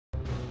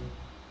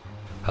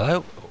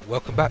Hello,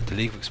 welcome back to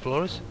League of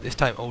Explorers. This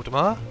time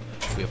Oldemar.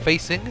 We are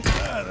facing...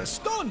 The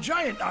stone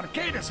giant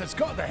Archaedas has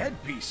got the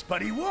headpiece,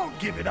 but he won't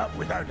give it up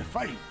without a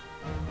fight.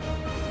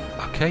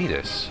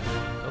 Archaedas.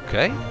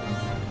 Okay.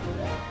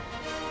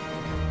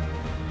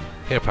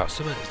 Here about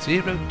summon a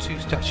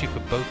 0-2 statue for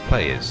both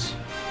players.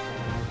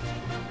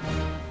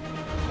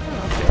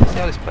 Okay, let's see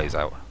how this plays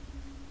out.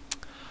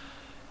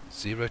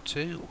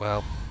 0-2,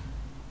 well...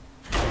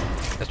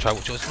 Let's try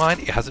which one's mine.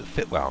 It hasn't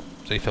fit well.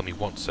 It's only filmed me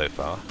once so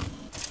far.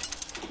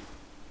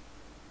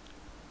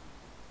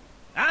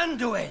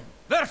 Anduin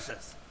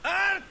versus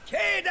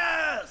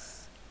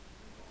Archaedas!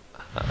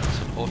 That's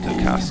an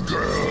auto-cast.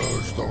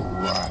 Dares the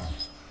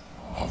wrath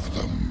of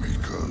the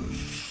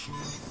Makers.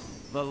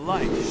 The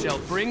light shall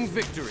bring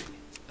victory.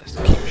 Let's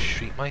keep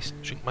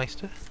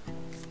Shrinkmeister.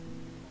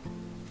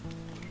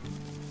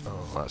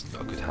 Oh, that's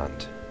not a good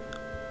hand.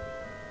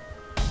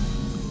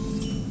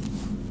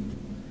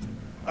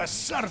 A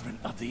servant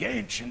of the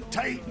ancient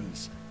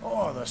titans.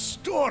 Oh, the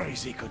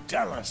stories he could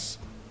tell us.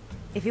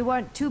 If he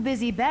weren't too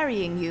busy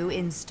burying you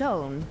in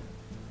stone.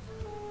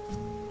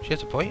 She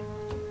has a point.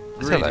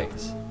 Hello.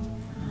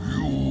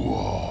 You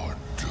are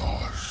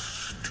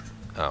dust.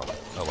 Oh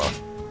well.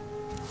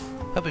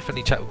 That'll be a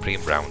friendly chat with bring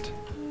him round.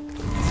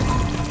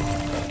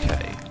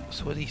 Okay,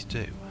 so what do these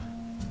do?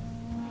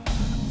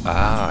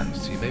 Ah,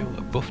 see, maybe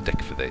a buff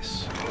deck for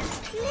this.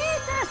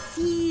 Let us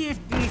see if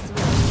this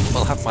will.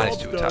 I'll have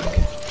 -2 attack.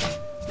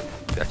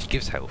 It actually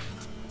gives health.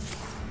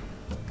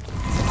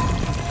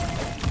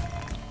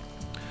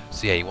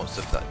 So yeah, he wants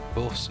stuff that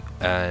buffs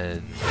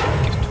and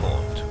gives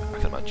taunt, I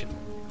can imagine.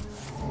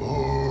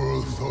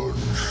 Earth and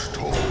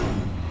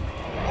stone,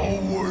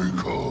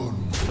 awaken.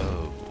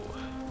 Oh.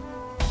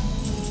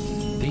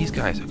 These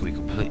guys are going to be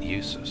completely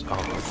useless. Oh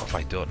god, what have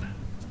I done?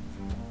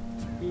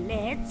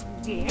 Let's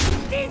get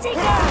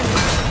physical.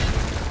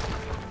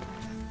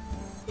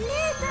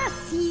 Let us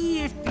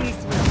see if this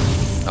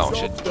will. Oh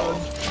shit.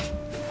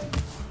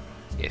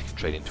 Yeah, you can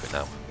trade into it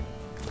now.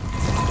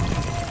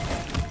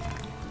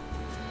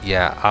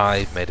 Yeah,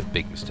 I've made a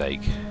big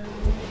mistake.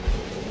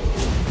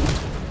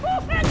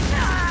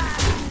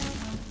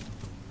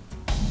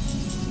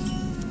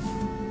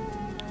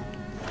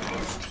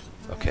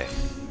 Okay.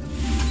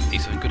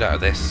 Need something good out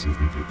of this.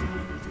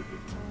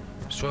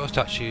 Destroy all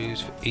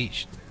statues for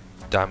each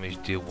damage,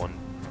 deal 1.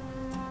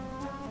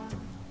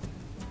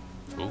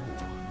 Ooh.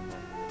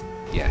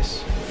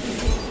 Yes.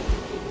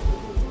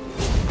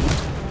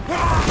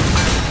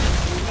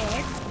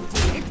 Let's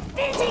get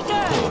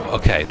physical.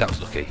 Okay, that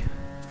was lucky.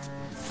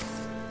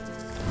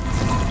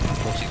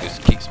 Watch it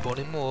just keep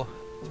spawning more.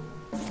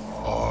 I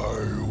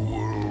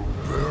will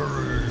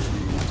bury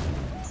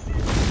you.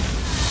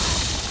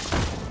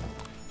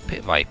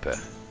 Pit Viper.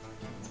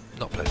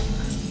 Not pleasant.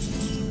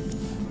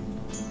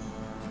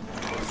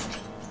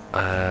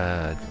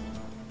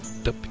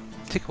 Don't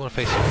particularly want to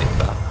face something like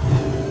that.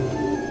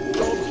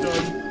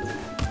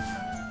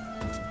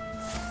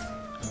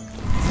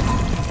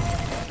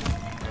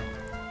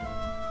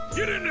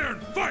 Get in there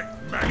and fight,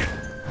 maggot!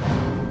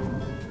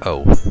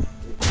 Oh.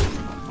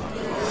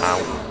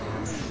 Ow.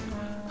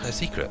 A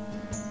secret.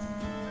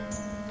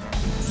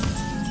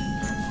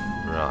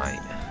 Right.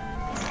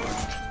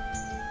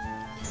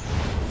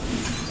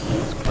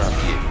 Let's grab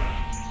you.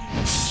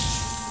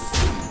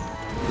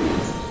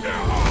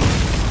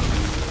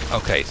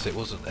 Okay, so it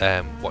wasn't,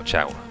 watch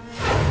out.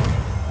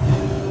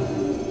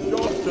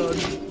 Job done.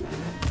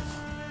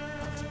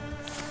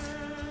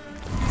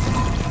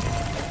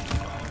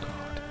 Oh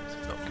god, this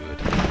is not good.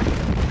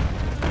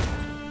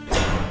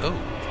 Oh.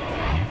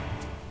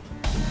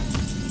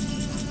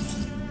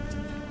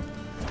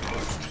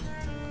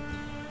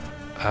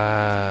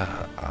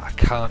 I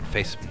can't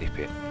face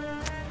Manipit.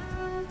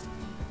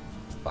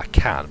 I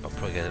can, but I'm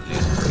probably going to lose.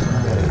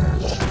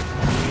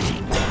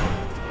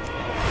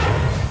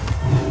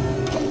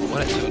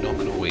 Well, so no one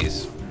can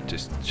always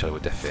just show a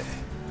death it.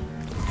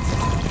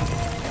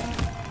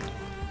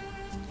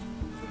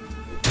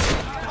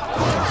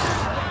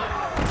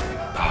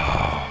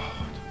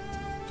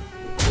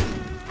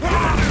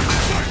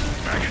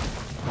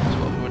 That's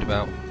what I'm worried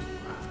about.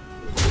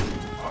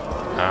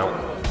 Ow.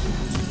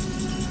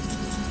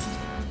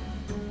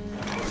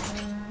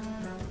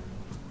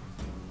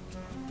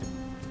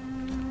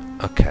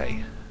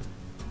 Okay.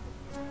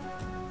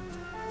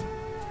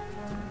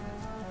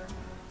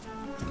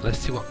 Let's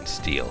see what I can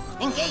steal.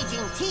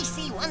 Engaging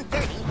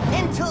TC-130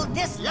 into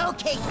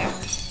dislocator.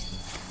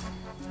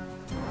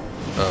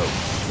 Oh.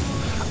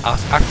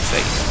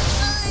 Activate.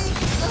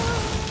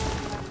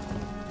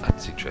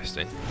 That's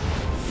interesting.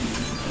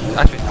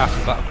 I think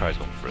after battle cry's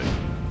gone through.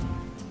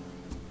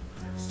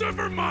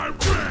 Suffer my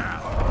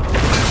wrath!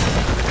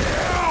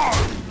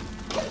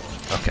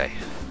 Okay.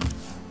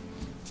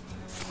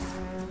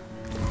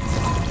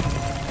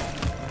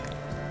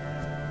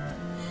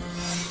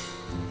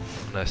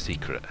 No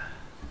secret.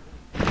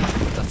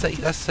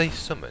 Let's say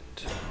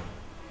summoned.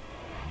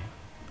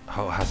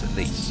 Oh, it has at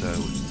least, so...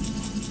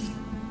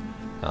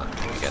 Ah,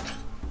 again.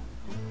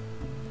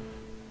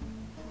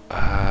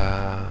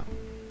 How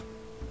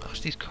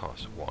much these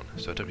cost? 1,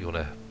 so I don't really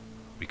want to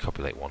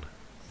recopulate one.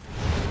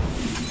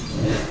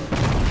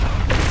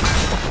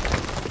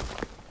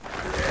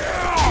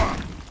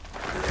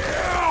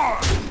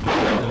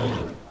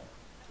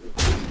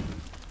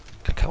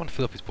 I can't want to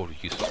fill up his board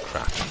with useless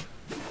crap.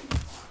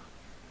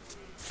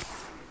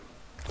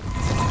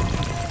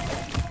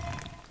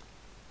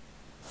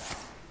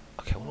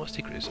 Okay, I wonder what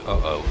secret is.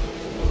 Uh-oh.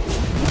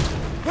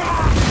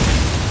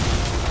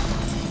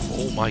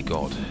 Oh my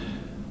god.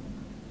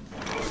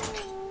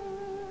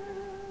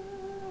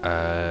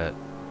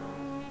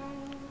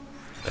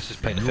 Let's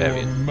just paint a fairy.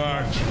 Your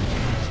magic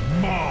is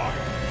mine.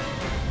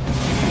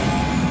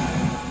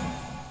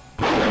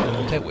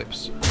 Tail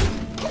whips.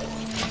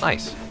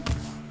 Nice.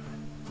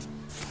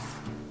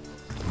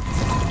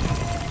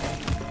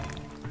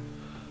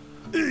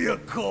 You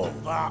call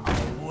that a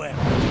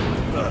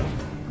weapon?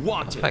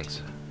 Wanted.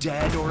 Thanks.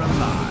 Dead or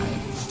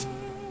alive.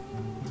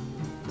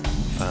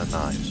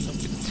 Knives. Not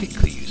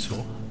particularly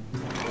useful.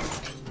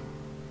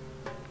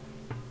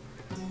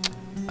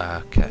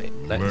 Okay,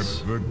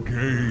 let's... Let the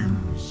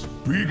games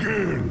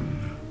begin.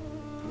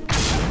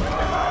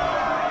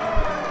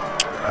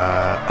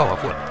 oh,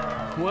 I've won.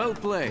 Well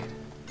played.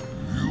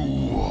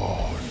 You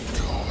are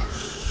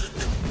dust.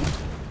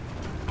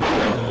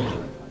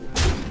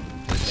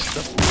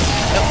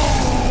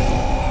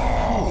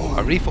 Ooh,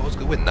 I really thought I was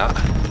going to win that.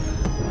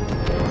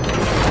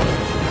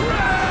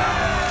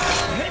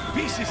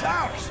 Headpiece is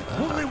ours.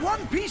 Only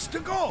one piece to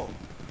go.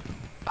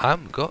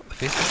 I've got the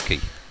Fierce Key,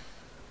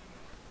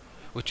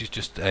 which is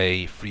just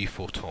a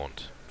 3/4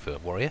 taunt for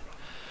warrior.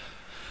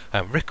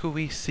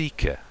 Rikui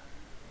Seeker,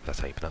 that's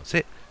how you pronounce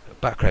it.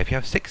 Backcry, if you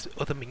have 6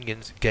 other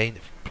minions, gain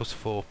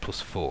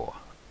 +4/+4,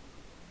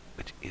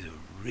 which is a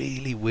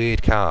really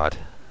weird card.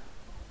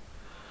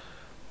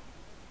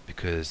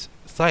 Because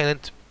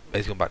Silent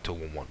has gone back to a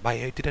 1/1, but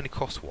it did only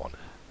cost 1.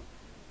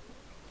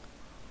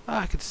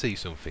 I could see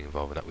something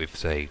involving that with,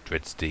 say,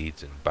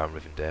 Dreadsteeds and Baron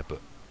Rivendare, but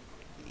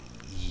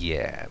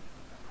yeah.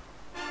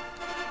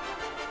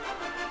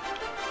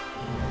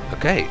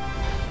 Okay,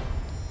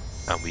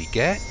 and we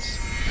get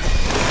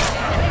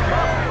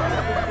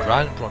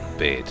Bran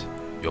Bronzebeard.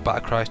 Your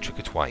battle cries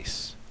trigger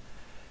twice.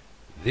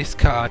 This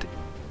card,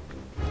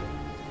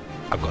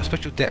 I've got a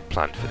special deck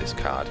planned for this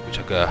card, which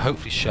I'm going to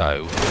hopefully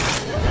show.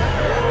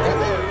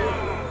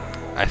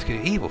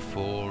 Execute evil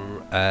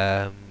for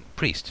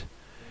Priest.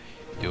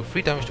 Deal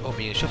 3 damage to all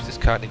minions, shoves this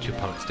card into your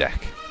opponent's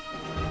deck.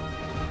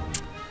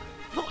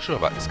 Not sure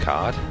about this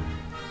card.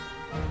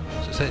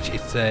 So essentially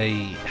it's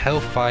a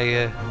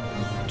Hellfire,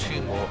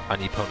 2 more,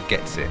 and your opponent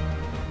gets it.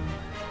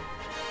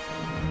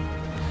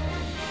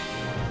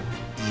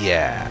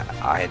 Yeah,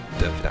 I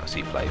don't think that was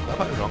play, but I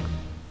might be wrong.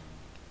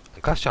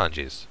 And class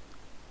challenges,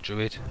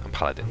 Druid and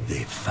Paladin.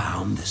 They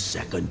found the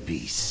second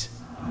piece.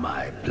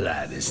 My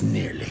plan is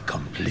nearly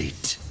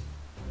complete.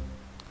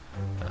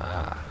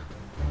 Ah.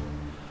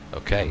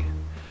 Okay.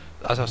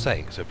 As I was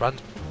saying, so Bran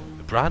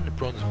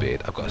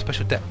Bronzebeard, I've got a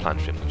special deck plan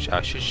for him, which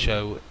I should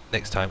show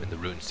next time in the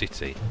Ruined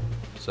City.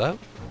 So,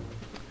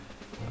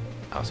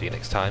 I'll see you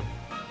next time.